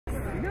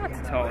Not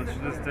at all.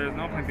 There's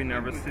no point being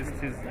nervous.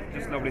 It's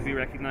just lovely to be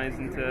recognised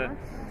and to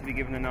be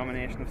given a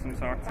nomination of some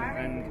sort,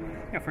 and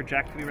you know, for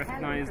Jack to be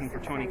recognised, and for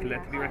Tony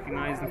Collette to be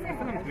recognised, and for the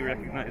film to be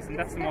recognised, and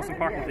that's the most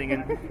important thing.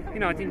 And you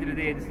know, at the end of the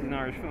day, this is an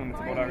Irish film. It's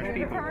about Irish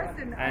people,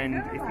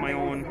 and if my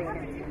own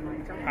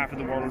half of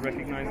the world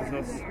recognises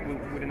us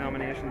with a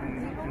nomination,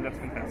 then that's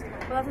fantastic.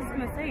 Well, that's what I was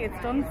going to say.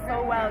 It's done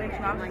so well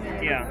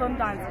internationally. Yeah.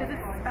 Sundance. Is it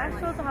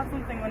special to have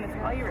something when it's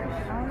Irish?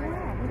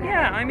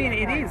 Yeah, I mean,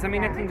 it is. I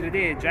mean, at the end of the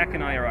day, Jack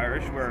and I are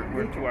Irish.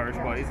 We're two Irish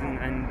boys, and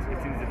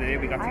at the end of the day,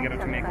 we got together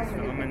to make this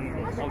film,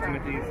 and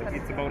ultimately,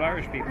 it's about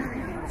Irish people.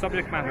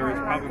 Subject matter is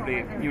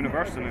probably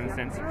universal in a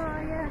sense.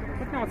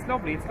 But no, it's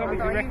lovely. It's lovely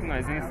to be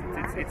recognised,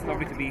 and it's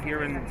lovely to be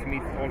here and to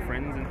meet old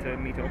friends and to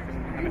meet up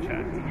and have a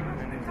chat.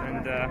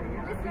 And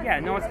yeah,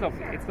 no, it's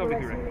lovely. It's lovely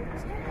to be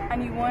recognised.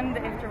 And you won the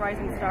IFTA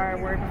Rising Star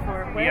award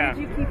before. Where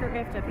did you keep your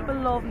IFTA? People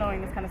love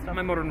knowing this kind of stuff.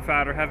 My mother and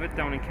father have it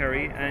down in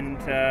Kerry, and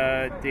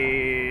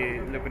they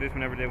look at it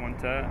whenever they want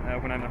to,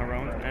 when I'm not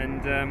around.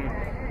 And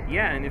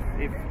yeah, and if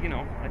you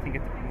know, I think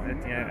at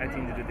the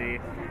end of the day,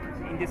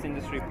 in this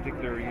industry in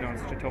particular, you know,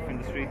 it's such a tough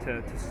industry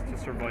to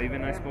survive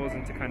in, I suppose,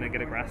 and to kind of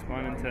get a grasp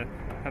on and to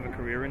have a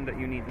career in, that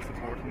you need the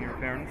support from your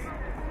parents.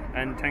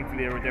 And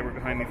thankfully they were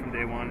behind me from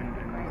day one,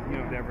 and you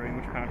know, they're very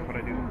much part of what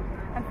I do.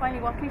 And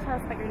finally, what can you tell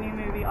us about your new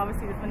movie?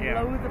 Obviously there's been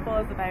loads of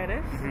buzz about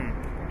it.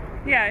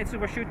 Yeah,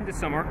 we're shooting this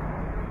summer,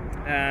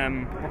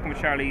 working with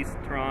Charlize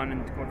Theron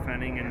and Dakota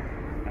Fanning, and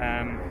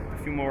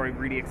a few more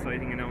really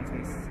exciting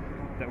announcements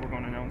that we're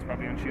going to announce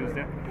probably on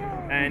Tuesday.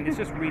 And it's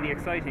just really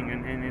exciting,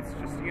 and it's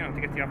just, you know,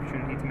 to get the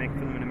opportunity to make a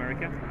film in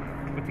America,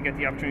 but to get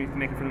the opportunity to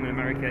make a film in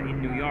America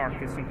in New York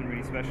is something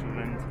really special,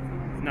 and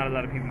not a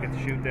lot of people get to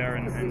shoot there,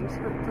 and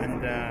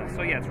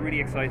so yeah, it's really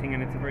exciting,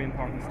 and it's a very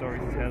important story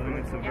to tell, and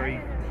it's a very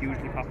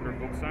hugely popular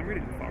book, so I'm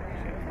really looking forward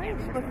to it. Great.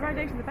 Well,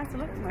 congratulations, the best of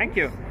luck tonight. Thank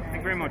you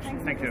very much.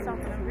 Thank you.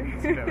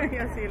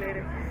 I'll see you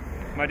later.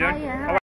 Am I done?